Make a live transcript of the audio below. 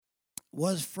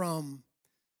was from,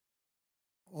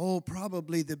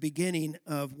 probably the beginning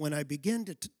of when I began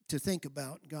to think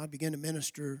about, God began to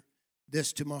minister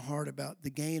this to my heart about the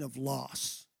gain of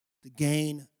loss. The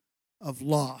gain of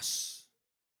loss.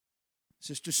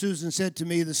 Sister Susan said to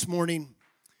me this morning,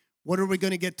 what are we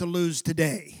going to get to lose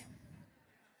today?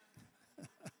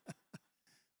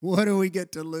 What do we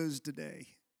get to lose today?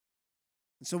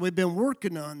 And so we've been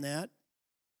working on that.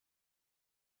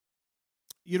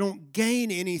 You don't gain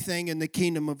anything in the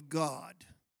kingdom of God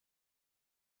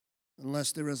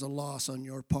unless there is a loss on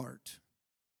your part.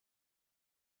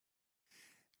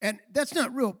 And that's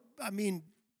not real,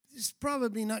 it's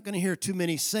probably not going to hear too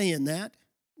many saying that.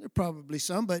 There are probably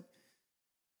some, but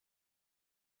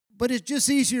it's just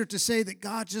easier to say that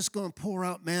God's just going to pour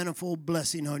out manifold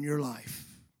blessing on your life.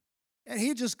 And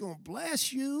He's just going to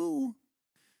bless you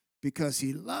because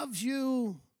He loves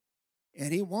you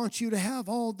and He wants you to have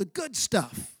all the good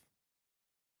stuff.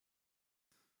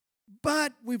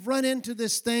 But we've run into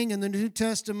this thing in the New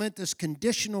Testament, this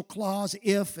conditional clause,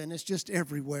 if, and it's just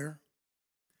everywhere.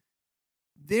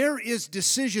 There is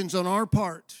decisions on our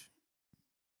part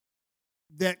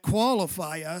that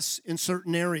qualify us in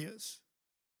certain areas.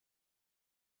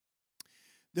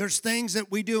 There's things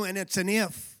that we do, and it's an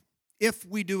if. If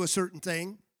we do a certain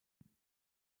thing,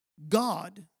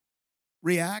 God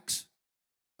reacts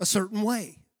a certain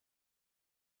way.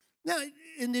 Now,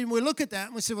 and then we look at that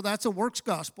and we say, well, that's a works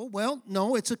gospel. Well,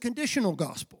 no, it's a conditional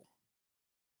gospel.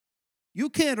 You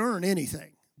can't earn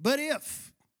anything. But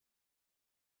if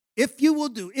you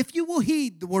will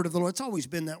heed the word of the Lord, it's always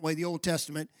been that way, the Old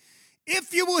Testament.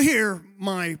 If you will hear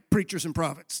my preachers and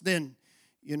prophets, then,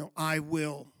 I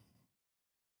will.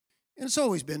 And it's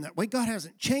always been that way. God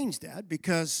hasn't changed that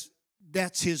because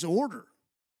that's His order.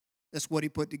 That's what He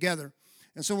put together.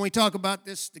 And so when we talk about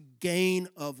this, the gain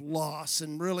of loss,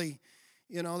 and really,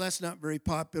 that's not very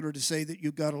popular to say that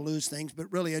you've got to lose things,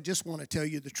 but really I just want to tell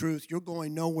you the truth. You're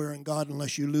going nowhere in God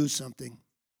unless you lose something.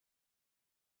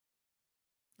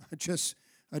 I just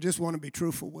want to be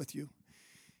truthful with you.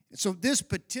 And so this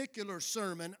particular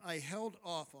sermon I held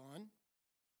off on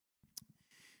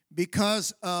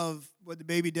because of the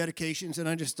baby dedications, and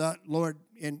I just thought, Lord,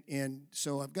 and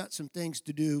so I've got some things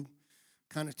to do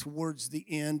kind of towards the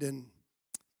end,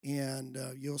 and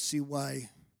you'll see why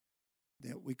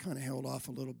that we kind of held off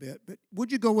a little bit. But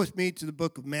would you go with me to the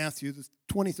book of Matthew, the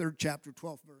 23rd chapter,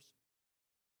 12th verse?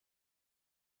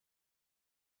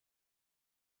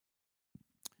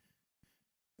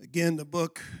 Again, the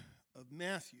book of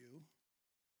Matthew,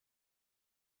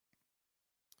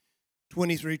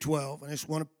 23:12. I just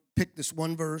want to pick this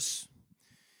one verse.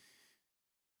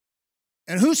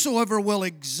 And whosoever will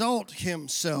exalt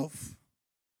himself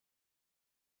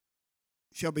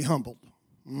shall be humbled.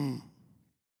 And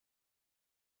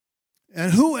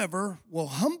whoever will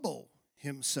humble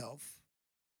himself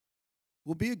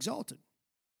will be exalted.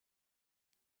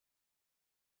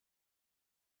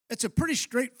 It's a pretty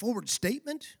straightforward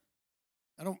statement.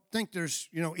 I don't think there's,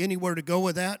 anywhere to go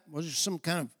with that. Was there some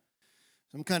kind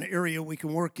of area we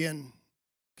can work in,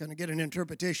 kind of get an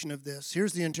interpretation of this?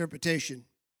 Here's the interpretation.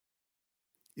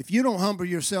 If you don't humble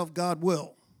yourself, God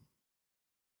will.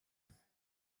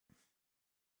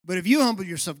 But if you humble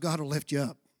yourself, God will lift you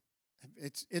up.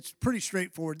 It's pretty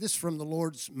straightforward. This is from the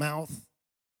Lord's mouth.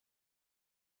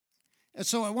 And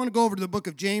so I want to go over to the book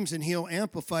of James, and he'll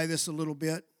amplify this a little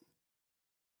bit.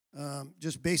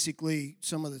 Just basically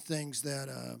some of the things that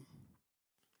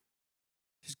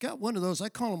he's got one of those, I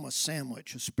call them a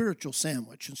sandwich, a spiritual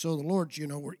sandwich. And so the Lord's,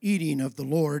 we're eating of the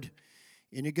Lord,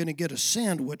 and you're going to get a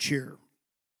sandwich here.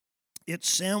 It's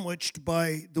sandwiched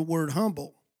by the word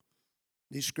humble,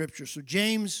 these scriptures. So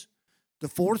James, the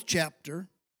 4th chapter,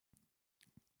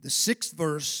 the 6th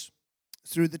verse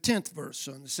through the 10th verse.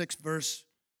 So in the 6th verse,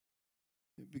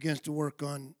 it begins to work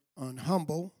on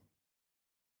humble.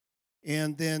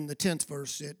 And then the 10th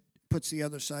verse, it puts the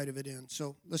other side of it in.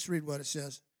 So let's read what it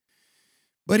says.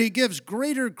 But He gives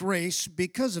greater grace.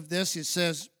 Because of this, it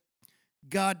says,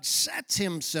 God sets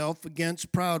Himself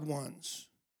against proud ones,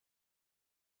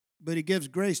 but He gives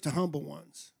grace to humble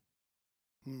ones.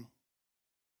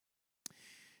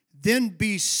 Then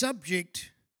be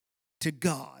subject to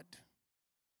God.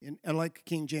 And I like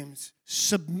King James,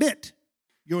 submit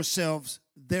yourselves,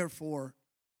 therefore,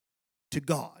 to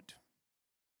God.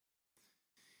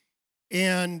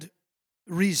 And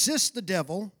resist the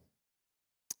devil,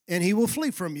 and he will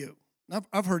flee from you.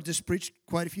 I've heard this preached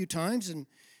quite a few times,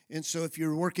 and so if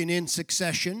you're working in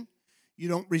succession, you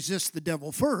don't resist the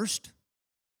devil first.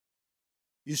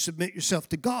 You submit yourself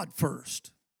to God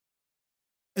first.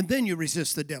 And then you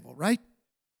resist the devil, right?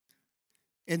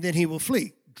 And then he will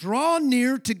flee. Draw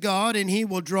near to God, and he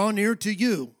will draw near to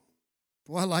you.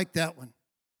 Boy, I like that one.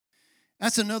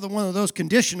 That's another one of those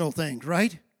conditional things,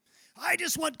 right? I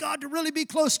just want God to really be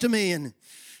close to me and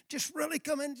just really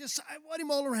come in. I want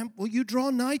him all around. Well, you draw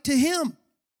nigh to him.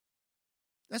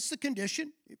 That's the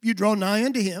condition. If you draw nigh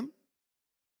unto him,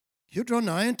 he'll draw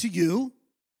nigh unto you.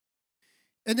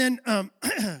 And then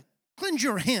cleanse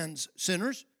your hands,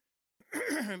 sinners,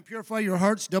 and purify your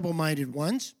hearts, double-minded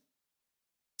ones.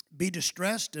 Be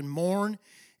distressed and mourn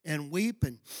and weep,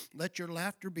 and let your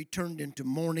laughter be turned into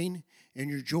mourning and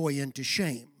your joy into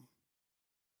shame.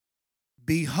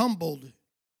 Be humbled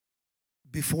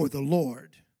before the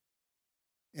Lord,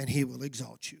 and he will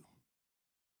exalt you.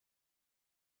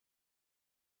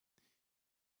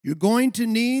 You're going to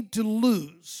need to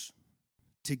lose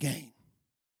to gain.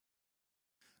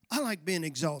 I like being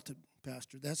exalted,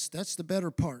 Pastor. That's the better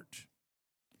part.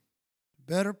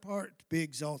 The better part, to be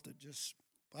exalted.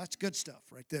 That's good stuff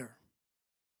right there.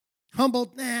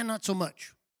 Humbled, not so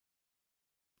much.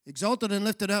 Exalted and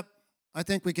lifted up, I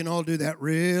think we can all do that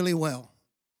really well.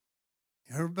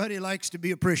 Everybody likes to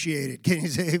be appreciated. Can you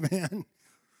say amen?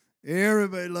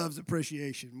 Everybody loves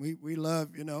appreciation. We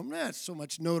love, not so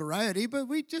much notoriety, but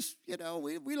we just,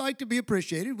 we like to be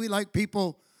appreciated. We like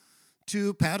people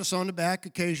to pat us on the back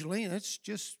occasionally, and it's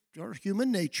just our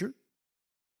human nature.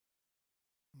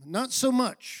 Not so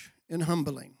much in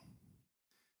humbling.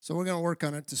 So we're going to work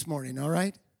on it this morning, all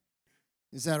right?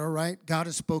 Is that all right? God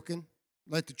has spoken.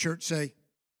 Let the church say,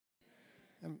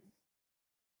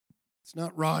 it's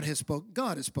not Rod has spoken,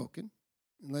 God has spoken.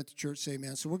 And let the church say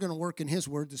amen. So we're going to work in his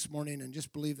word this morning and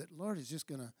just believe that the Lord is just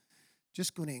going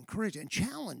to encourage and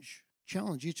challenge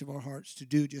each of our hearts to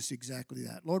do just exactly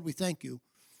that. Lord, we thank you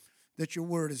that your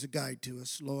word is a guide to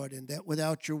us, Lord, and that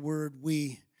without your word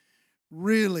we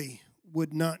really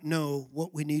would not know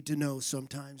what we need to know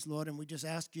sometimes, Lord. And we just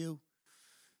ask you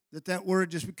that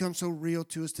word just becomes so real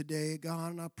to us today,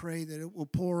 God, and I pray that it will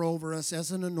pour over us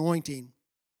as an anointing,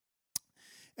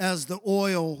 as the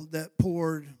oil that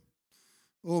poured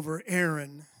over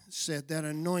Aaron said, that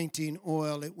anointing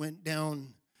oil, it went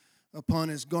down upon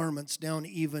his garments, down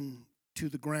even to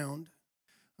the ground.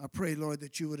 I pray, Lord,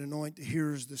 that you would anoint the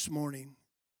hearers this morning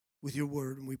with your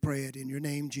word, and we pray it in your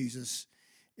name, Jesus.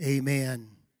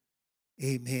 Amen.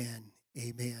 Amen.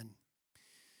 Amen.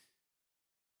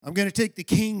 I'm going to take the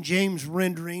King James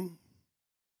rendering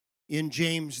in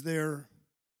James there.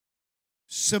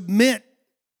 Submit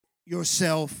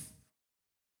yourself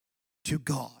to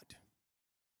God.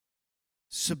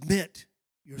 Submit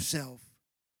yourself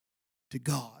to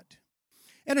God.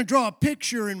 And I draw a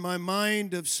picture in my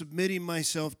mind of submitting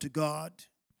myself to God.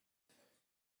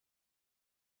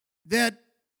 That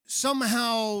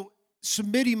somehow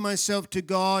submitting myself to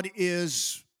God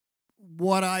is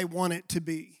what I want it to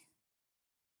be.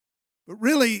 But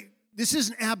really, this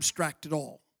isn't abstract at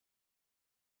all.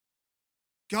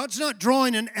 God's not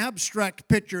drawing an abstract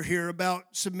picture here about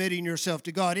submitting yourself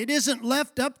to God. It isn't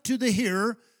left up to the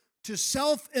hearer to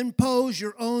self-impose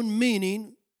your own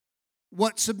meaning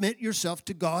what submit yourself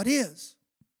to God is.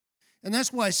 And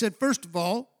that's why I said, first of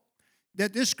all,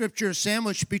 that this scripture is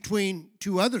sandwiched between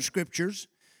two other scriptures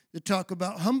that talk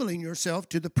about humbling yourself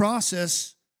to the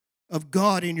process of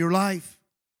God in your life.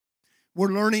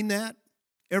 We're learning that.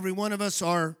 Every one of us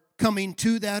are coming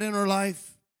to that in our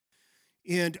life.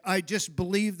 And I just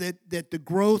believe that the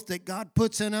growth that God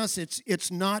puts in us,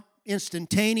 it's not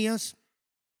instantaneous.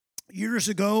 Years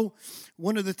ago,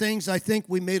 one of the things I think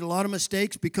we made a lot of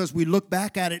mistakes because we look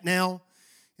back at it now,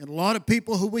 and a lot of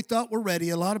people who we thought were ready,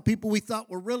 a lot of people we thought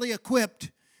were really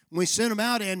equipped, we sent them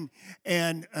out,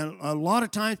 and a lot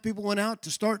of times people went out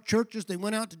to start churches, they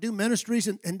went out to do ministries,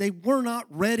 and they were not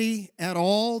ready at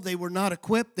all. They were not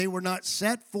equipped. They were not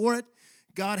set for it.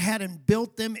 God hadn't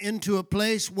built them into a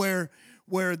place where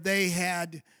they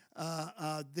had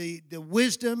the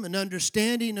wisdom and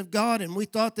understanding of God, and we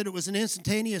thought that it was an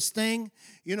instantaneous thing.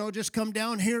 Just come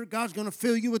down here, God's going to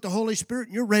fill you with the Holy Spirit,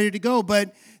 and you're ready to go.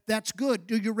 But that's good.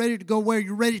 You're ready to go where?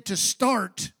 You're ready to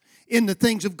start in the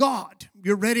things of God.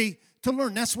 You're ready to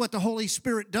learn. That's what the Holy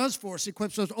Spirit does for us.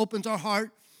 Equips us, opens our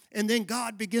heart, and then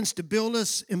God begins to build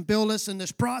us, and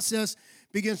this process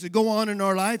begins to go on in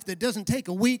our life. That doesn't take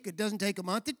a week. It doesn't take a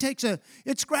month.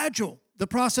 It's gradual. The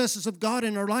processes of God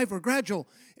in our life are gradual.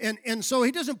 And so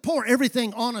he doesn't pour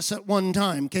everything on us at one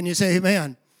time. Can you say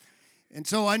amen? And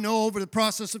so I know over the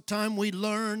process of time we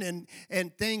learn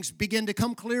and things begin to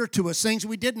come clear to us, things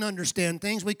we didn't understand,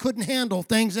 things we couldn't handle,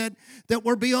 things that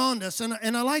were beyond us.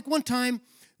 And I like one time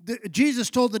Jesus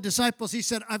told the disciples, he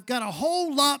said, I've got a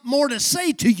whole lot more to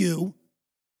say to you,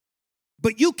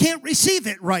 but you can't receive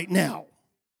it right now.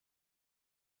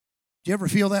 Do you ever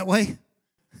feel that way?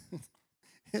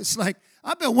 It's like,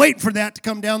 I've been waiting for that to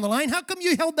come down the line. How come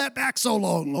you held that back so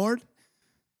long, Lord?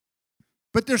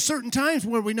 But there's certain times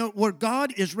where we know where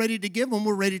God is ready to give and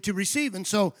we're ready to receive. And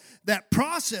so that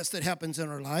process that happens in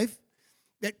our life,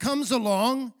 that comes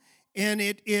along, and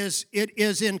it is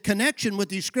in connection with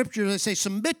these scriptures. They say,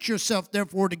 submit yourself,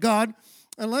 therefore, to God.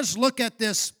 And let's look at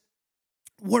this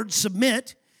word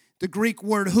submit, the Greek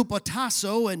word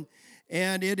hupotasso,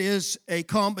 and it is a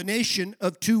combination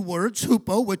of two words,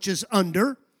 hupo, which is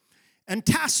under, and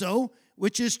tasso,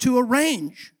 which is to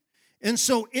arrange. And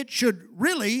so it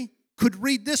could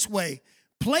read this way: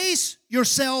 place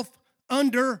yourself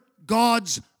under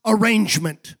God's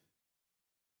arrangement.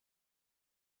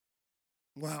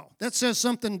 Wow, that says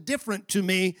something different to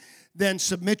me than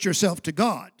submit yourself to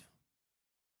God.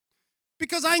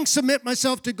 Because I can submit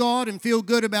myself to God and feel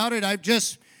good about it. I've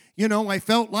just, I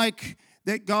felt like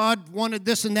that God wanted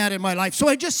this and that in my life. So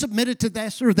I just submitted to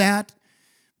this or that.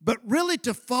 But really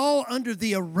to fall under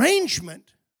the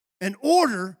arrangement and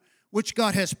order which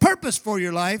God has purposed for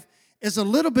your life is a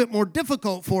little bit more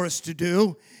difficult for us to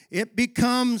do. It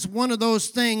becomes one of those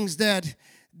things that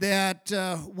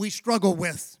we struggle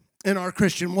with in our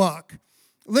Christian walk.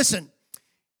 Listen,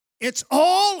 it's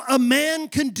all a man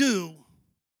can do.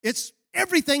 It's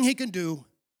everything he can do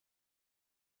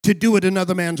to do it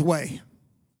another man's way.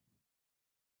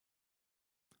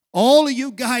 All of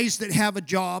you guys that have a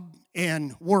job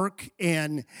and work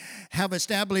and have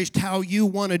established how you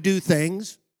want to do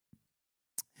things,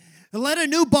 let a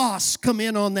new boss come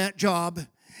in on that job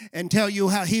and tell you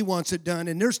how he wants it done,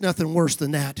 and there's nothing worse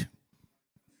than that.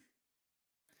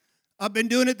 I've been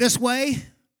doing it this way.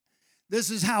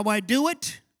 This is how I do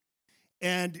it.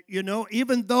 And,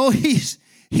 even though he's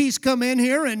come in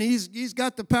here and he's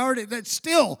got the power to, that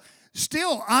still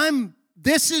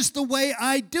this is the way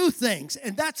I do things.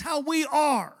 And that's how we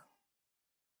are.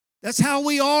 That's how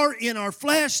we are in our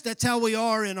flesh. That's how we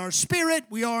are in our spirit.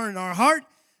 We are in our heart.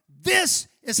 This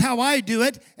is how I do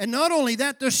it. And not only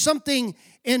that, there's something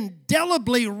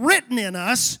indelibly written in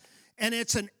us, and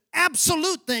it's an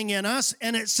absolute thing in us,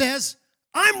 and it says,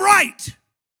 I'm right.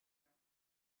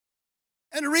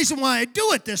 And the reason why I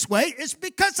do it this way is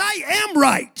because I am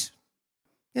right.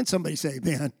 Can somebody say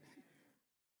amen?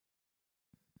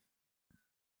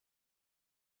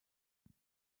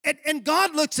 And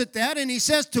God looks at that and he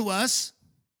says to us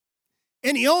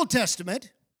in the Old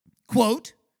Testament,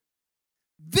 quote,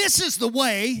 this is the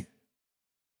way,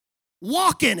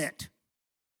 walk in it.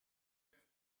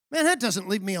 Man, that doesn't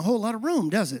leave me a whole lot of room,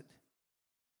 does it?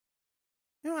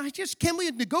 Can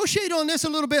we negotiate on this a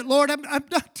little bit, Lord? I'm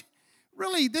not,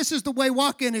 really, this is the way,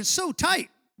 walk in. It's so tight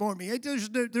for me.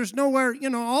 There's nowhere,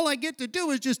 all I get to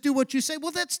do is just do what you say.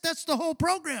 Well, that's the whole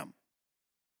program.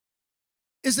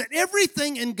 Is that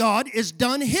everything in God is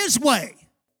done his way.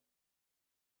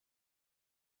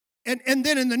 And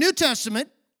then in the New Testament,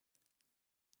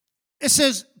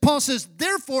 Paul says,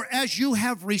 therefore, as you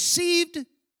have received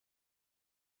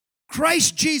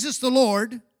Christ Jesus the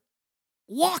Lord,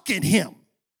 walk in him.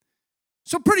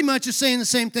 So pretty much it's saying the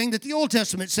same thing that the Old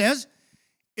Testament says,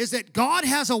 is that God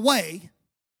has a way.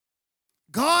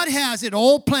 God has it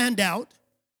all planned out.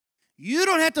 You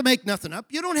don't have to make nothing up.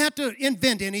 You don't have to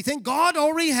invent anything. God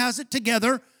already has it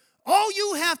together. All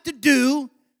you have to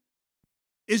do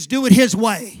is do it his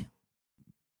way.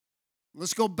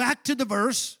 Let's go back to the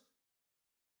verse.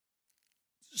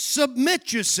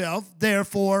 Submit yourself,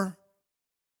 therefore,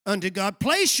 unto God.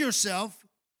 Place yourself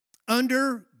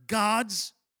under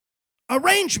God's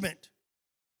arrangement.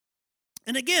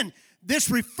 And again,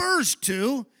 this refers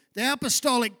to the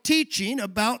apostolic teaching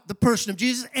about the person of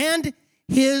Jesus and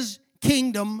his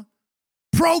kingdom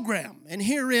program. And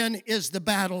herein is the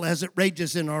battle as it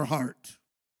rages in our heart.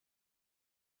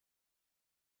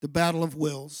 The battle of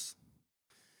wills.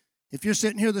 If you're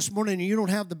sitting here this morning and you don't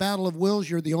have the battle of wills,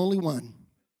 you're the only one.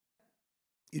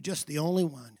 You're just the only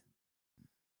one.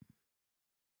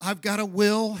 I've got a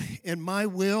will and my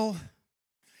will.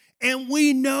 And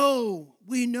we know,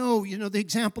 the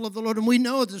example of the Lord. And we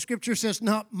know the scripture says,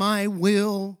 not my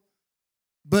will,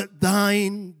 but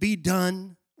thine be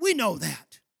done. We know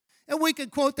that. And we could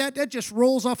quote that. That just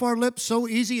rolls off our lips so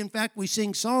easy. In fact, we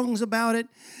sing songs about it.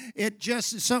 It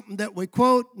just is something that we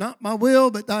quote, not my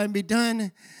will, but thine be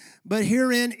done. But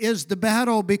herein is the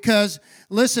battle because,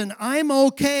 listen, I'm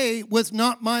okay with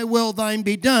not my will, thine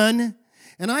be done.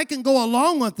 And I can go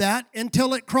along with that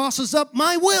until it crosses up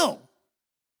my will.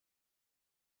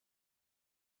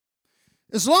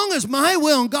 As long as my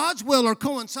will and God's will are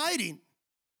coinciding,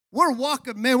 we're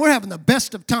walking, man, we're having the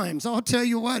best of times. I'll tell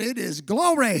you what, it is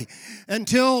glory.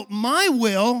 Until my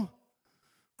will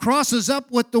crosses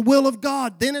up with the will of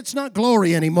God, then it's not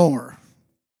glory anymore.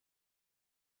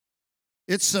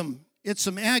 It's some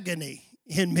agony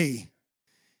in me.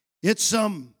 It's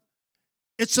some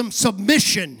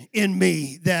submission in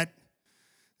me that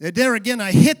there again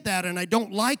I hit that and I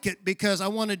don't like it because I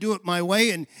want to do it my way.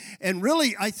 And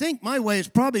really, I think my way is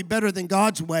probably better than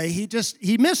God's way.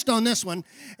 He missed on this one.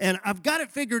 And I've got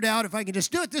it figured out. If I can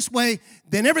just do it this way,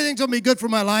 then everything's going to be good for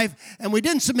my life. And we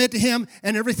didn't submit to him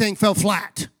and everything fell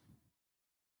flat.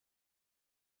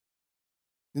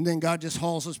 And then God just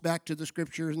hauls us back to the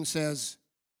scriptures and says,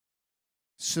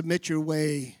 submit your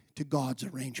way to God's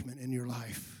arrangement in your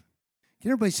life.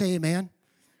 Can everybody say amen?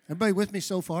 Everybody with me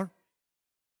so far?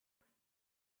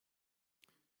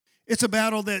 It's a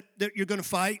battle that you're going to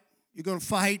fight. You're going to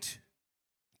fight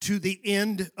to the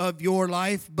end of your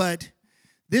life. But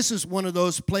this is one of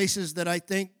those places that I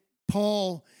think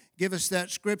Paul gives us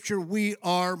that scripture. We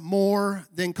are more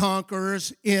than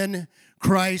conquerors in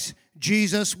Christ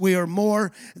Jesus. We are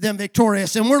more than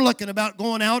victorious. And we're looking about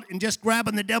going out and just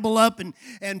grabbing the devil up and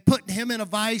putting him in a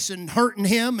vice and hurting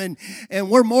him. And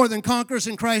we're more than conquerors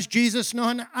in Christ Jesus.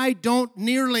 No, I don't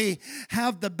nearly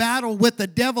have the battle with the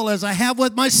devil as I have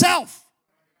with myself.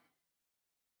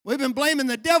 We've been blaming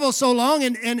the devil so long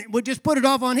and we just put it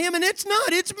off on him. And it's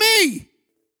not. It's me.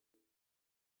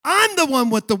 I'm the one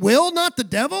with the will, not the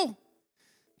devil.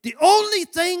 The only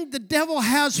thing the devil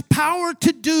has power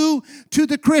to do to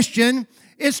the Christian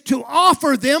is to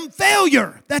offer them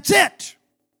failure. That's it.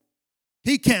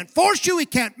 He can't force you. He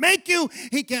can't make you.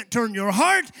 He can't turn your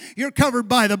heart. You're covered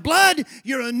by the blood.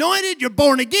 You're anointed. You're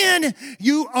born again.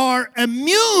 You are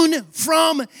immune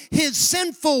from his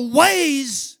sinful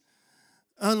ways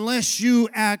unless you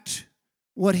act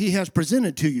what he has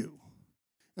presented to you.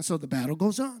 And so the battle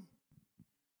goes on.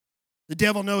 The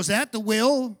devil knows that. The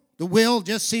will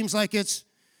just seems like it's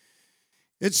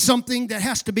something that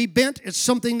has to be bent. It's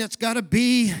something that's got to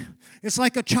be, it's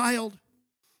like a child.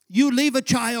 You leave a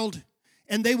child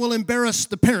and they will embarrass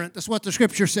the parent. That's what the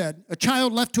scripture said. A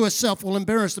child left to himself will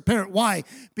embarrass the parent. Why?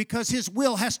 Because his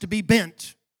will has to be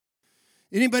bent.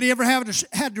 Anybody ever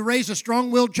had to raise a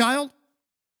strong-willed child?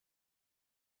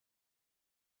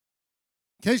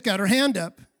 Okay, he's got her hand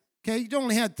up. Okay, you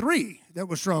only had 3 that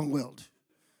were strong-willed.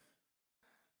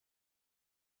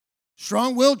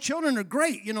 Strong-willed children are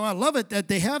great. You know, I love it that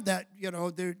they have that. You know,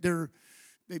 they're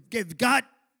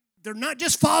not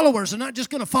just followers. They're not just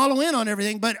going to follow in on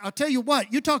everything. But I'll tell you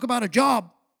what, you talk about a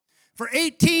job. For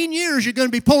 18 years, you're going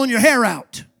to be pulling your hair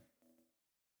out.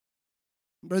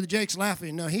 Brother Jake's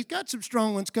laughing. No, he's got some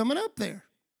strong ones coming up there.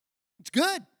 It's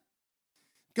good.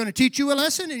 Going to teach you a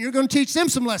lesson, and you're going to teach them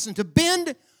some lessons to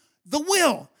bend the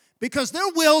will. Because their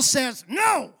will says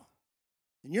no.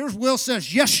 And your will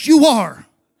says, yes, you are.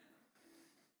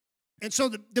 And so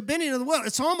the bending of the will,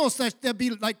 it's almost like that'd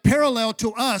be like parallel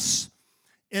to us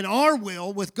in our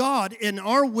will with God. In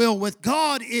our will with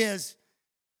God is,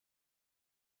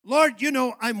 Lord, you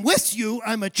know, I'm with you.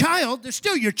 I'm a child. They're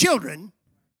still your children.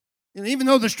 And even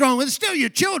though they're strong, they're still your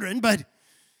children. But,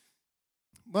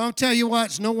 well, I'll tell you what,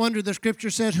 it's no wonder the scripture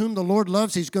says, whom the Lord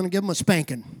loves, he's going to give them a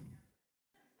spanking.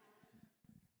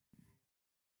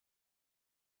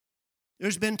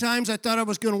 There's been times I thought I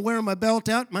was going to wear my belt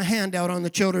out, my hand out on the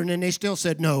children, and they still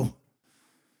said no.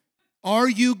 Are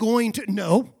you going to?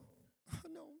 No.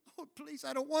 No, Lord, please,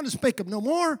 I don't want to spank them no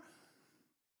more.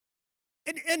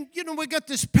 And you know, we got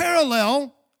this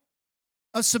parallel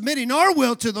of submitting our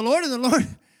will to the Lord, and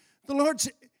the Lord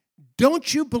said,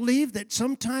 don't you believe that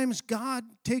sometimes God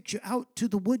takes you out to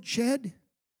the woodshed?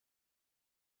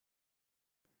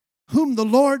 Whom the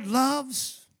Lord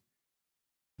loves,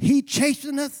 he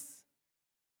chasteneth.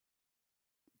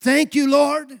 Thank you,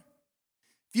 Lord. If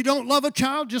you don't love a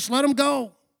child, just let them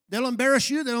go. They'll embarrass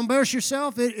you. They'll embarrass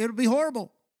yourself. It'll be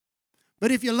horrible.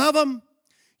 But if you love them,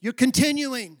 you're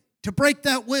continuing to break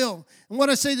that will. And what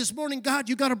I say this morning, God,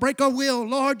 you got to break our will.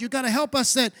 Lord, you got to help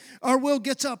us that our will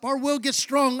gets up. Our will gets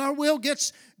strong. Our will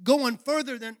gets going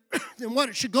further than what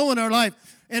it should go in our life.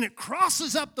 And it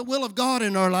crosses up the will of God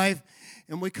in our life.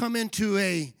 And we come into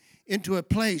a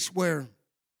place where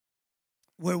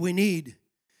we need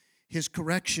his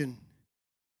correction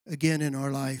again in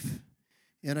our life.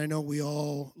 And I know we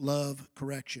all love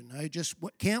correction. I just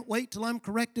can't wait till I'm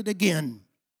corrected again.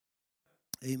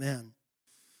 Amen.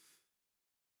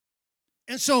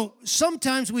 And so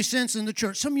sometimes we sense in the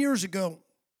church, some years ago,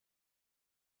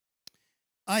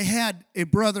 I had a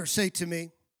brother say to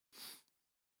me,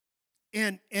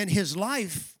 and his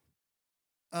life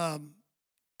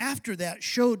after that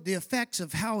showed the effects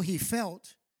of how he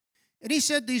felt. And he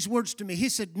said these words to me. He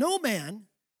said, no man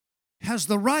has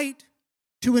the right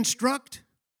to instruct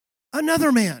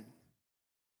another man.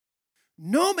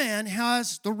 No man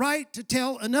has the right to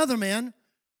tell another man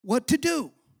what to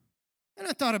do. And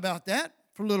I thought about that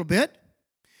for a little bit.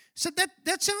 Said,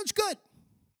 that sounds good.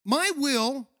 My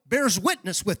will bears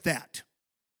witness with that.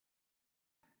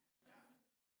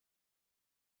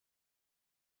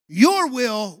 Your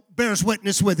will bears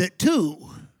witness with it too.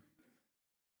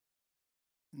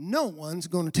 No one's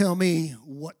going to tell me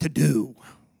what to do.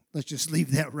 Let's just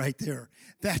leave that right there.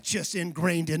 That's just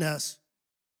ingrained in us.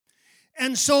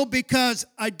 And so because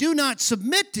I do not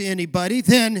submit to anybody,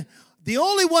 then the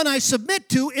only one I submit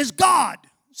to is God.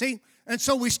 See? And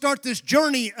so we start this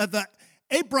journey of the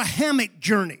Abrahamic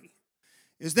journey.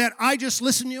 Is that I just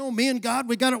listen, me and God,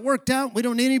 we got it worked out. We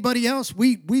don't need anybody else.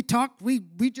 We talk, we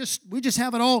just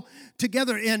have it all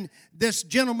together. And this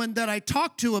gentleman that I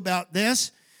talked to about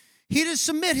this, he didn't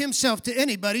submit himself to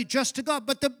anybody, just to God.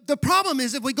 But the problem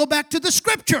is if we go back to the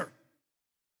Scripture,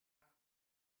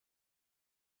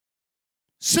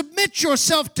 submit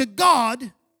yourself to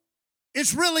God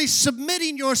is really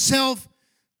submitting yourself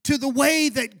to the way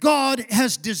that God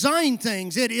has designed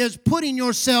things. It is putting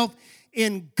yourself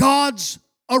in God's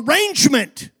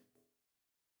arrangement.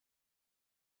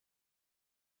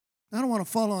 I don't want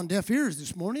to fall on deaf ears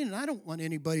this morning, and I don't want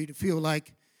anybody to feel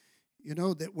like,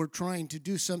 that we're trying to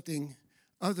do something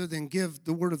other than give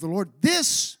the word of the Lord.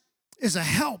 This is a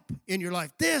help in your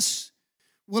life. This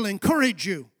will encourage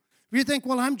you. If you think,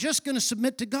 well, I'm just going to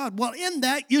submit to God. Well, in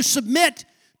that, you submit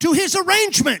to His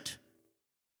arrangement.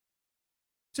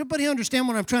 Does everybody understand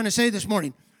what I'm trying to say this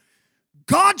morning?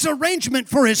 God's arrangement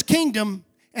for His kingdom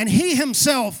and He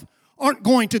Himself aren't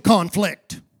going to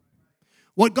conflict.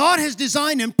 What God has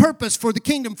designed and purposed for the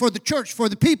kingdom, for the church, for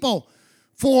the people,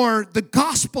 for the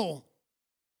gospel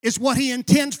is what He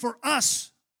intends for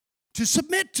us to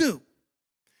submit to.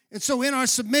 And so in our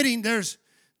submitting, there's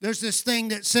this thing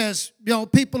that says,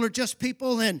 people are just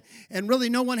people, and really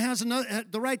no one has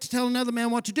the right to tell another man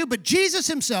what to do. But Jesus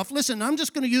Himself, listen, I'm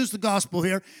just going to use the gospel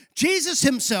here. Jesus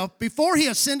Himself, before He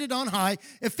ascended on high,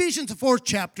 Ephesians the 4th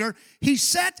chapter, He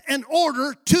set an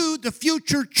order to the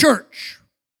future church.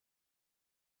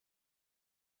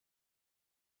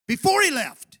 Before He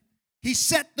left, He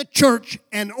set the church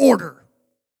an order.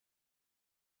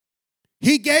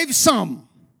 He gave some.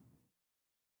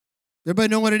 Everybody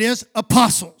know what it is?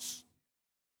 Apostles.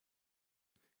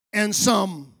 And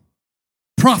some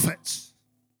prophets.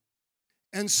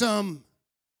 And some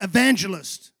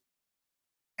evangelists.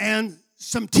 And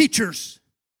some teachers.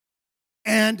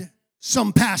 And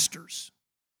some pastors.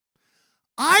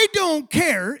 I don't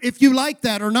care if you like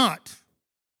that or not.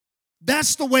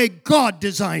 That's the way God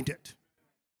designed it.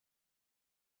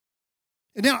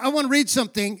 And now I want to read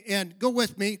something, and go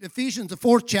with me, Ephesians the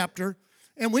 4th chapter.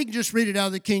 And we can just read it out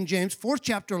of the King James, 4th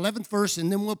chapter, 11th verse, and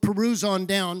then we'll peruse on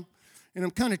down. And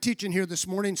I'm kind of teaching here this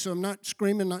morning, so I'm not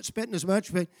screaming, not spitting as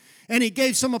much. And He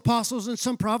gave some apostles and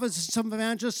some prophets and some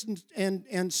evangelists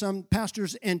and some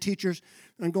pastors and teachers.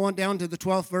 And going down to the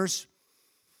 12th verse.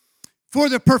 For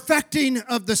the perfecting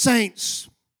of the saints,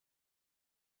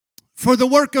 for the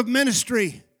work of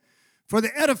ministry, for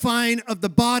the edifying of the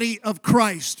body of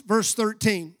Christ. Verse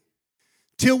 13.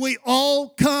 Till we all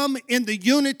come in the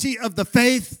unity of the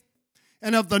faith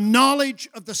and of the knowledge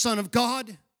of the Son of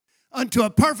God, unto a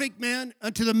perfect man,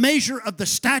 unto the measure of the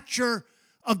stature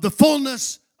of the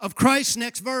fullness of Christ.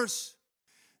 Next verse.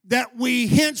 That we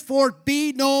henceforth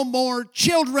be no more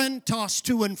children, tossed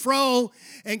to and fro,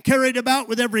 and carried about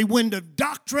with every wind of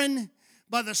doctrine,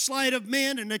 by the sleight of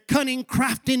men and the cunning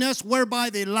craftiness whereby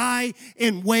they lie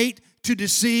in wait to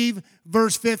deceive.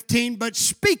 Verse 15, but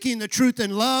speaking the truth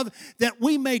in love, that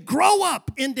we may grow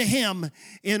up into Him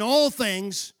in all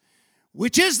things,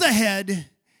 which is the head,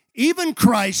 even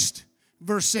Christ.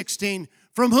 Verse 16,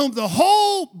 from whom the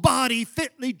whole body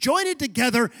fitly joined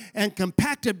together and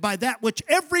compacted by that which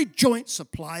every joint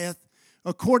supplieth,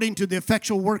 according to the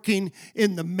effectual working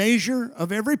in the measure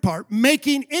of every part,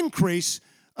 making increase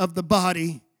of the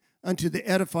body unto the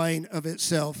edifying of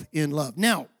itself in love.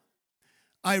 Now,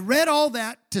 I read all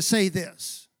that to say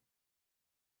this.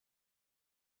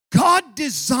 God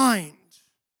designed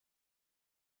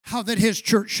how that His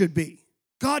church should be.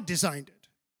 God designed it.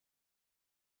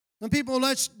 Some people,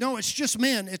 no, it's just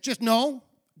men. It's just, no.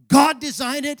 God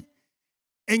designed it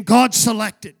and God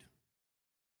selected.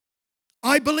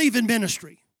 I believe in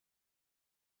ministry.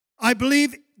 I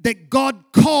believe that God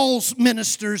calls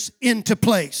ministers into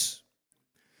place.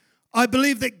 I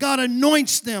believe that God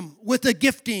anoints them with a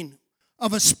gifting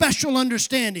of a special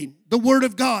understanding, the Word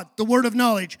of God, the Word of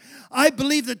knowledge. I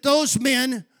believe that those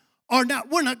men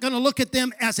we're not going to look at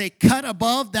them as a cut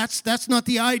above. That's not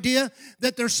the idea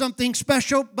that there's something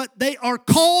special, but they are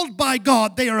called by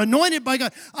God. They are anointed by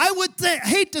God. I would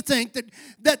hate to think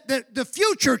that the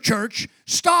future church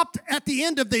stopped at the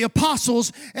end of the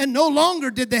apostles and no longer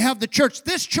did they have the church.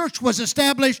 This church was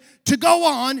established to go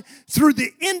on through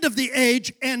the end of the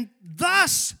age, and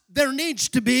thus there needs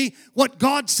to be what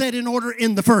God set in order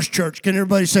in the first church. Can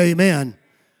everybody say amen?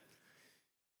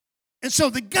 And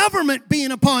so the government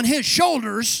being upon his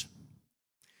shoulders,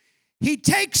 he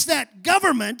takes that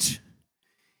government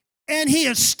and he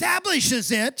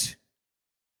establishes it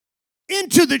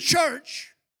into the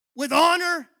church with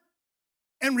honor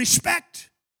and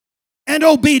respect and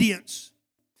obedience.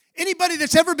 Anybody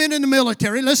that's ever been in the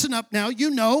military, listen up now, you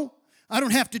know, I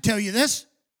don't have to tell you this.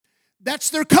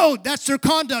 That's their code, that's their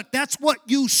conduct, that's what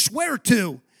you swear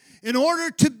to. In order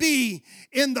to be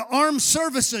in the armed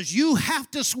services, you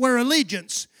have to swear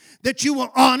allegiance, that you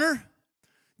will honor,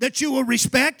 that you will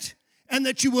respect, and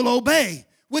that you will obey.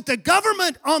 With the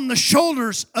government on the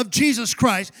shoulders of Jesus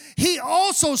Christ, he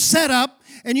also set up,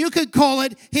 and you could call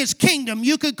it his kingdom,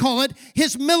 you could call it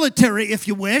his military if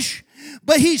you wish,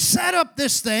 but he set up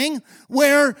this thing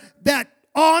where that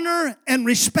honor and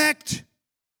respect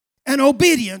and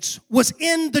obedience was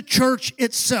in the church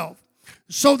itself.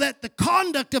 So that the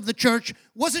conduct of the church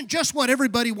wasn't just what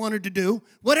everybody wanted to do.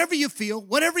 Whatever you feel,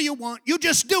 whatever you want, you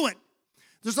just do it.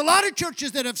 There's a lot of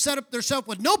churches that have set up themselves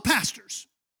with no pastors.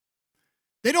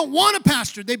 They don't want a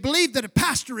pastor. They believe that a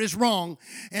pastor is wrong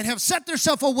and have set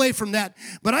themselves away from that.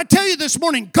 But I tell you this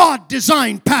morning, God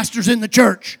designed pastors in the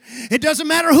church. It doesn't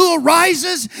matter who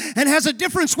arises and has a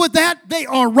difference with that, they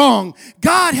are wrong.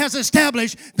 God has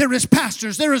established there is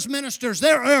pastors, there is ministers,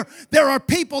 there are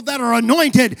people that are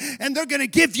anointed, and they're going to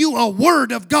give you a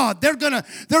word of God. They're going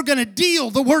to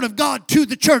deal the word of God to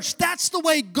the church. That's the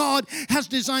way God has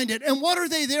designed it. And what are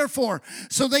they there for?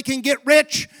 So they can get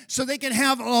rich, so they can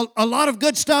have a lot of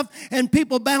good stuff and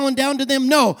people bowing down to them?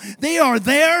 No, they are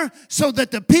there so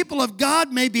that the people of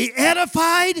God may be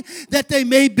edified, that they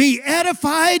may be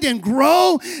edified and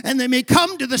grow, and they may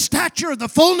come to the stature of the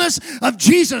fullness of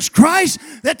Jesus Christ,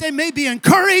 that they may be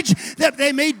encouraged, that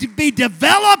they may be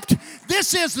developed.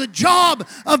 This is the job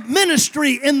of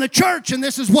ministry in the church, and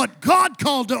this is what God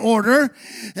called to order.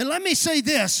 And let me say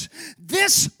this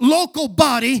local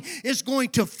body is going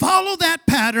to follow that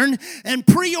pattern and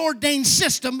preordained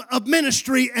system of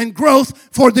ministry and growth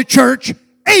for the church.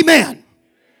 Amen.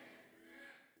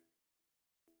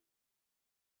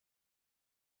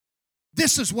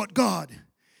 This is what God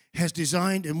has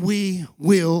designed, and we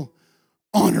will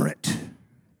honor it.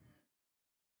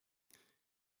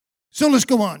 So let's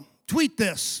go on. Tweet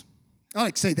this. I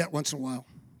like to say that once in a while.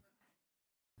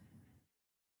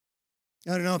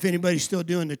 I don't know if anybody's still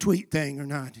doing the tweet thing or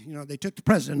not. You know, they took the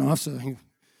president off, so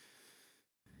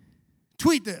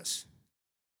tweet this.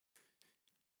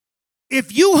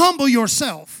 If you humble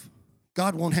yourself,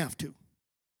 God won't have to.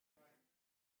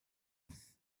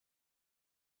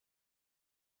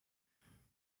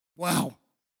 Wow.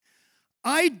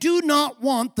 I do not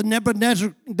want the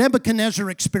Nebuchadnezzar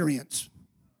experience.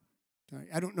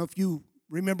 I don't know if you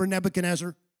remember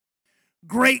Nebuchadnezzar.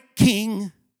 Great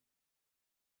king.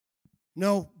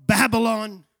 No,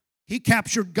 Babylon. He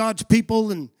captured God's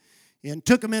people and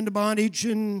took them into bondage,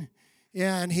 and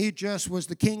he just was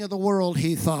the king of the world,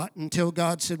 he thought, until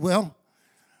God said, well,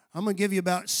 I'm going to give you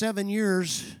about 7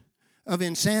 years of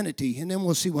insanity, and then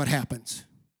we'll see what happens.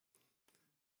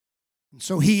 And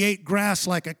so he ate grass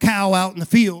like a cow out in the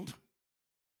field.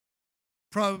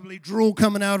 Probably drool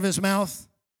coming out of his mouth.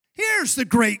 Here's the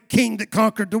great king that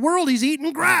conquered the world. He's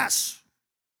eating grass.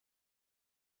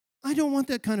 I don't want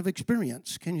that kind of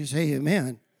experience. Can you say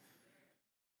amen?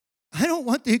 I don't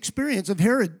want the experience of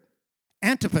Herod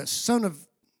Antipas, son of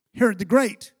Herod the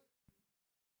Great,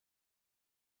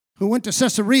 who went to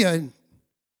Caesarea, and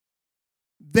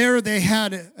there they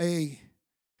had a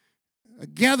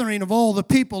gathering of all the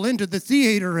people into the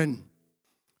theater, and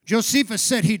Josephus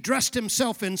said he dressed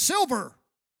himself in silver.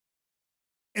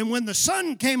 And when the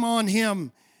sun came on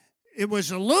him, it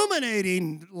was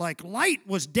illuminating, like light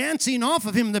was dancing off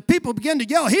of him. The people began to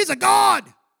yell, he's a god.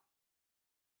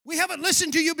 We haven't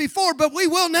listened to you before, but we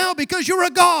will now because you're a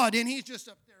god. And he's just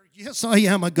up there, yes, I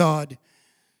am a god.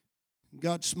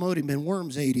 God smote him and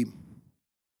worms ate him.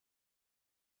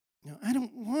 Now, I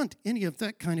don't want any of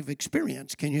that kind of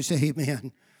experience. Can you say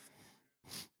amen?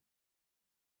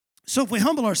 So if we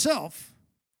humble ourselves,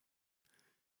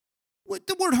 with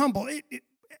the word humble,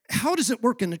 how does it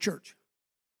work in the church?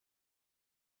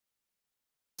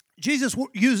 Jesus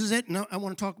uses it, and I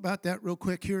want to talk about that real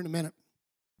quick here in a minute.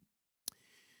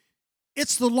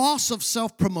 It's the loss of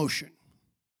self-promotion.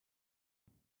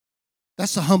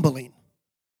 That's the humbling.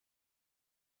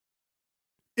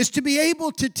 Is to be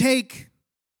able to take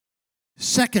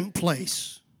second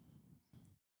place.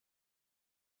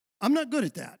 I'm not good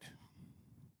at that.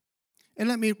 And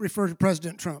let me refer to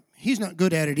President Trump. He's not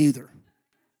good at it either.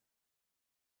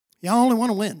 Yeah, I only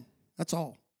want to win. That's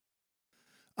all.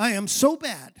 I am so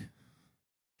bad.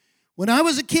 When I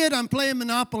was a kid, I'm playing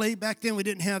Monopoly. Back then we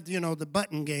didn't have, the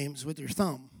button games with your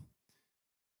thumb.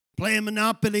 Playing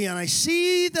Monopoly, and I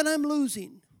see that I'm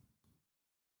losing.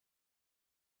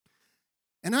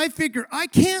 And I figure I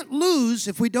can't lose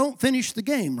if we don't finish the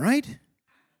game, right?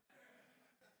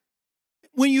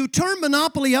 When you turn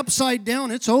Monopoly upside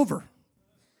down, it's over.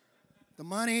 The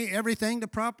money, everything, the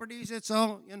properties, it's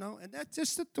all, and that's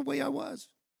just the way I was.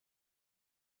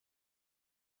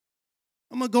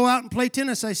 I'm going to go out and play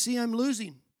tennis. I see I'm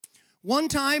losing. One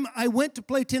time I went to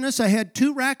play tennis. I had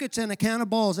 2 rackets and a can of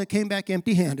balls. I came back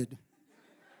empty-handed.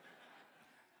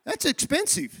 That's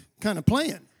expensive kind of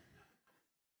playing.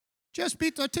 I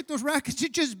took those rackets, you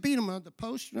just beat them on the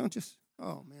post,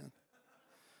 oh, man.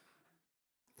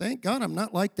 Thank God I'm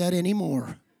not like that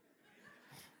anymore.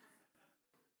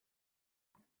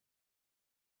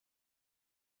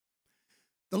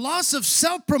 The loss of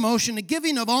self-promotion, the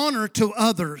giving of honor to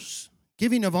others.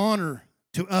 Giving of honor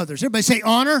to others. Everybody say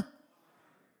honor.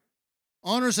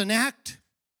 Honor is an act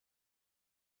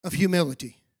of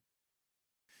humility.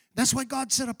 That's why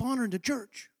God set up honor in the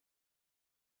church.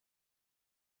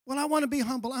 Well, I want to be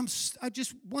humble. I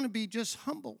just want to be just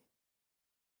humble.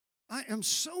 I am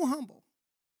so humble.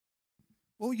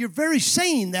 Well, your very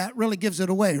saying that really gives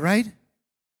it away, right?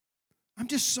 I'm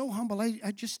just so humble.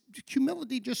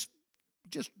 Humility just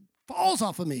falls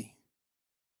off of me.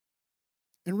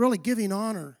 And really giving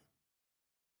honor,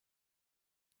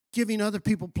 giving other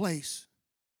people place,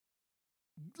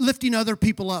 lifting other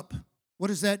people up. What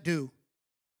does that do?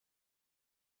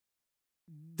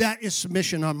 That is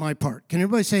submission on my part. Can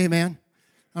everybody say amen?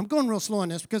 I'm going real slow on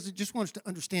this because I just want us to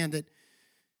understand that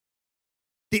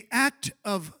the act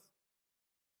of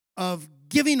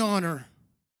giving honor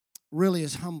really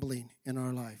is humbling in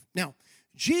our life. Now,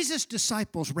 Jesus'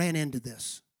 disciples ran into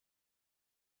this.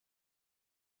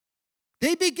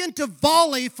 They begin to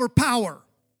volley for power.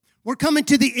 We're coming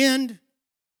to the end.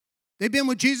 They've been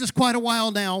with Jesus quite a while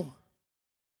now,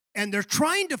 and they're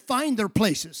trying to find their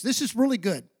places. This is really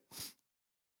good.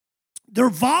 They're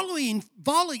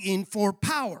volleying for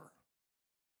power,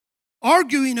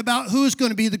 arguing about who's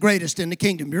going to be the greatest in the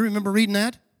kingdom. You remember reading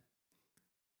that?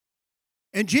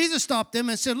 And Jesus stopped them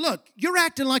and said, look, you're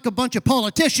acting like a bunch of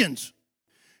politicians.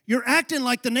 You're acting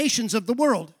like the nations of the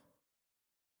world.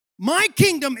 My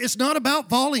kingdom is not about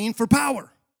volleying for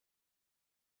power.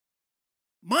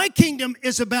 My kingdom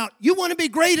is about, you want to be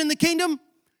great in the kingdom?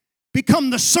 Become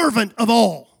the servant of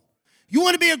all. You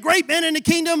want to be a great man in the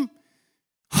kingdom?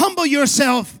 Humble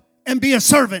yourself and be a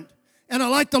servant. And I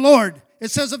like the Lord. It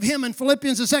says of him in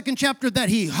Philippians, the 2nd chapter, that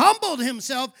he humbled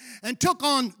himself and took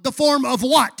on the form of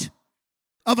what?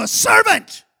 Of a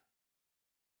servant.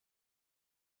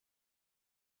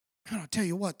 And I'll tell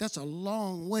you what, that's a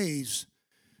long ways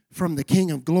from the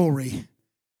King of glory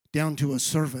down to a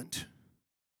servant.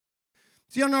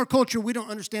 See, in our culture, we don't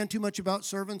understand too much about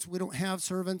servants. We don't have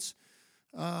servants.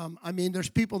 There's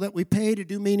people that we pay to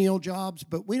do menial jobs,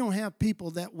 but we don't have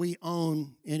people that we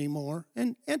own anymore.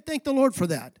 And thank the Lord for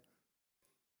that.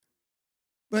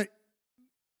 But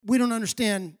we don't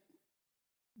understand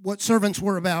what servants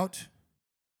were about.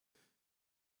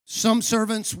 Some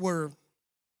servants were,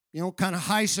 kind of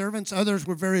high servants. Others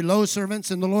were very low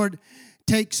servants. And the Lord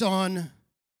takes on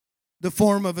the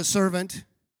form of a servant,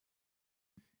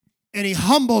 and he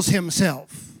humbles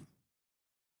himself.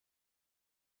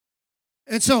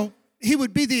 And so he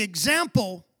would be the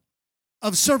example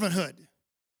of servanthood.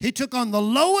 He took on the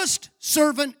lowest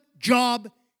servant job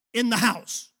in the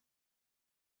house.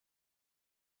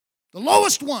 The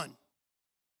lowest one.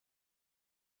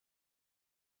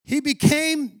 He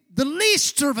became the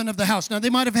least servant of the house. Now, they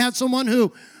might have had someone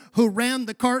who ran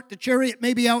the cart, the chariot,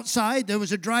 maybe outside. There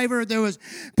was a driver. There was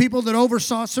people that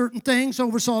oversaw certain things,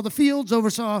 oversaw the fields,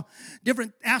 oversaw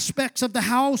different aspects of the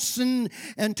house and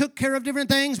took care of different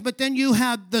things. But then you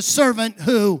had the servant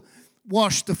who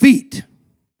washed the feet.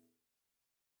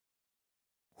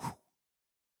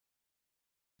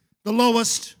 The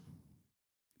lowest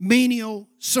menial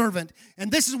servant.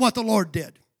 And this is what the Lord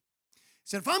did. He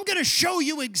said, if I'm going to show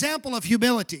you example of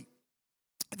humility,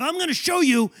 if I'm going to show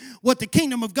you what the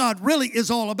kingdom of God really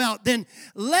is all about, then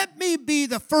let me be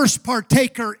the first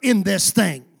partaker in this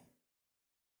thing.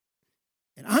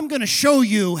 And I'm going to show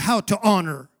you how to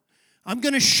honor. I'm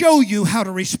going to show you how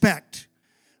to respect.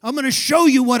 I'm going to show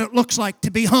you what it looks like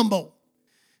to be humble.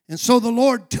 And so the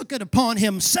Lord took it upon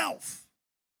himself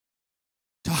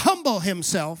to humble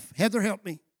himself. Heather, help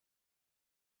me.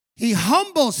 He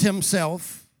humbles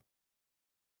himself.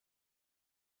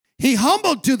 He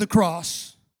humbled to the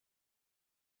cross,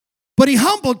 but he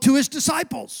humbled to his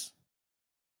disciples.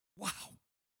 Wow.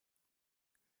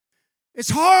 It's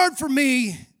hard for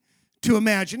me to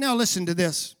imagine. Now listen to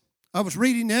this. I was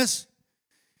reading this,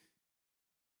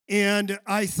 and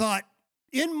I thought,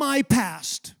 in my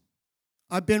past,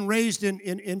 I've been raised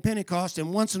in Pentecost,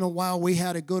 and once in a while we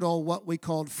had a good old what we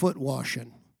called foot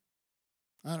washing.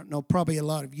 I don't know, probably a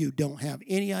lot of you don't have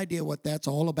any idea what that's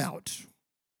all about.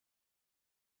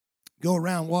 Go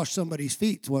around, wash somebody's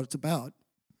feet is what it's about.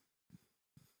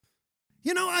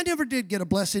 You know, I never did get a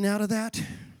blessing out of that.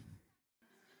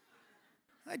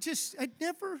 I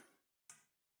never.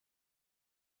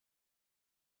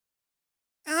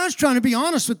 And I was trying to be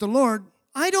honest with the Lord.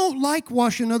 I don't like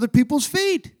washing other people's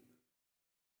feet.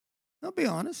 I'll be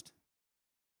honest.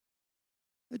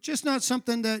 It's just not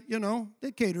something that,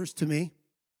 that caters to me.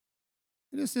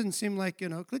 It just didn't seem like,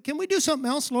 can we do something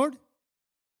else, Lord?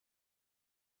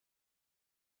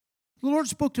 The Lord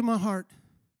spoke to my heart.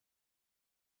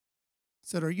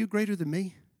 Said, are you greater than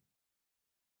me?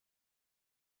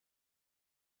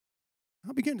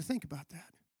 I began to think about that.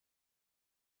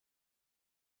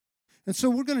 And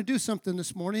so we're going to do something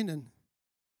this morning, and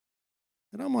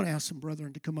I'm going to ask some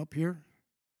brethren to come up here.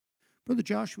 Brother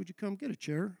Josh, would you come get a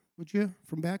chair, would you,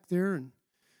 from back there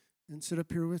and sit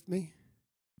up here with me?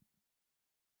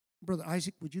 Brother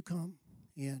Isaac, would you come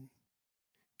and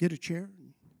get a chair?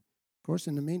 And of course,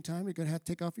 in the meantime, you're going to have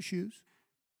to take off your shoes.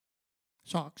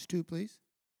 Socks, too, please.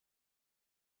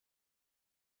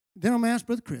 Then I'm going to ask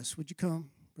Brother Chris, would you come,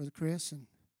 Brother Chris? And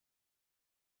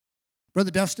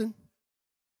Brother Dustin,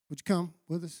 would you come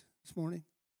with us this morning?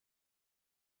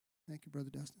 Thank you, Brother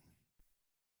Dustin.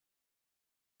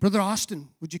 Brother Austin,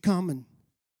 would you come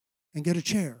and get a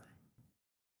chair?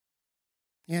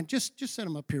 And just set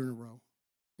them up here in a row.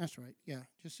 That's right. Yeah,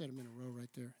 just set them in a row right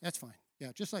there. That's fine.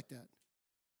 Yeah, just like that.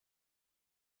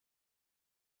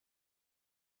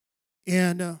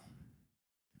 And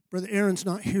Brother Aaron's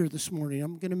not here this morning.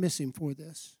 I'm going to miss him for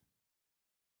this.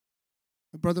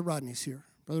 But Brother Rodney's here.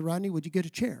 Brother Rodney, would you get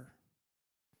a chair?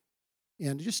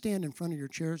 And just stand in front of your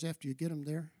chairs after you get them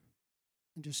there.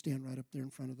 And just stand right up there in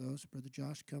front of those. Brother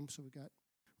Josh, come. So we got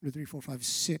 1, 2, 3, 4, 5,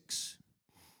 6.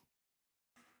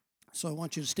 So I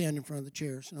want you to stand in front of the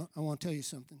chairs. And I want to tell you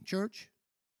something. Church,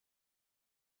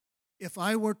 if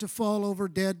I were to fall over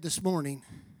dead this morning,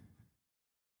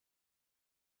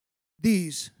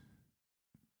 these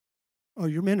are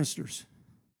your ministers.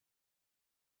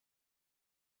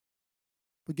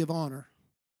 We give honor.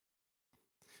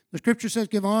 The scripture says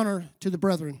give honor to the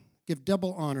brethren. Give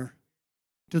double honor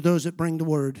to those that bring the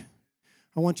word.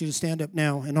 I want you to stand up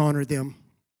now and honor them.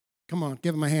 Come on,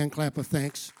 give them a hand clap of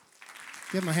thanks.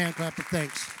 Give them a hand clap of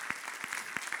thanks.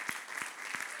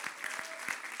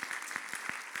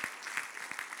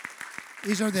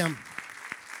 These are them.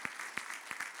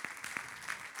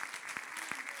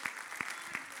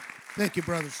 Thank you,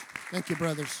 brothers. Thank you,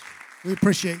 brothers. We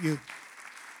appreciate you.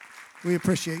 We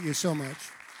appreciate you so much.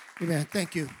 Amen.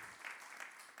 Thank you.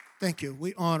 Thank you.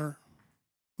 We honor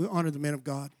the men of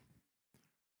God.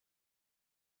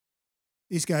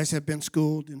 These guys have been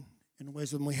schooled in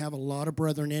wisdom. We have a lot of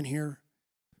brethren in here.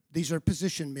 These are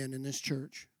position men in this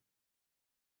church.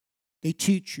 They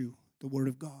teach you the Word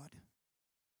of God.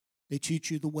 They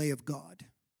teach you the way of God.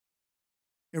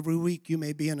 Every week you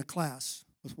may be in a class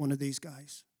with one of these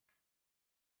guys.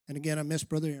 And again, I miss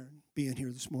Brother Aaron being here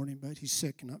this morning, but he's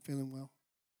sick and not feeling well.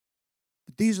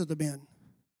 But these are the men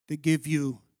that give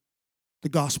you the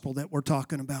gospel that we're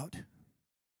talking about.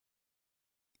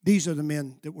 These are the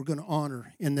men that we're going to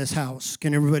honor in this house.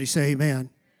 Can everybody say amen?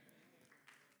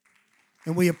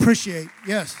 And we appreciate,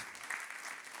 yes.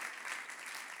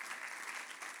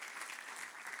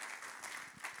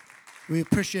 We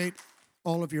appreciate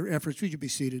all of your efforts. Would you be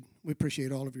seated? We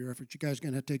appreciate all of your efforts. You guys are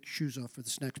going to have to take your shoes off for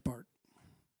this next part.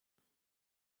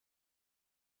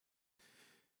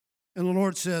 And the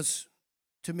Lord says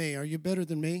to me, are you better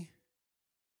than me?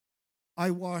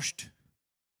 I washed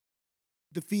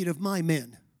the feet of my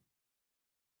men,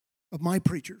 of my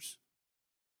preachers.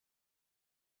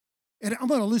 And I'm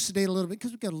going to elucidate a little bit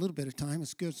because we've got a little bit of time.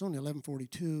 It's good. It's only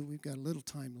 11:42. We've got a little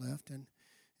time left. And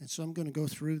so I'm going to go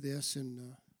through this.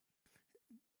 And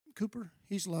Cooper,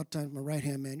 he's a lot of times my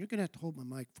right-hand man. You're going to have to hold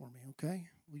my mic for me, okay?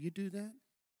 Will you do that?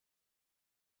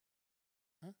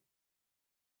 Huh?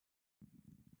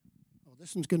 Oh,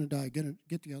 this one's going to die.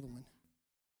 Get the other one.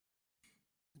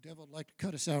 The devil would like to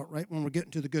cut us out right when we're getting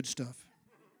to the good stuff.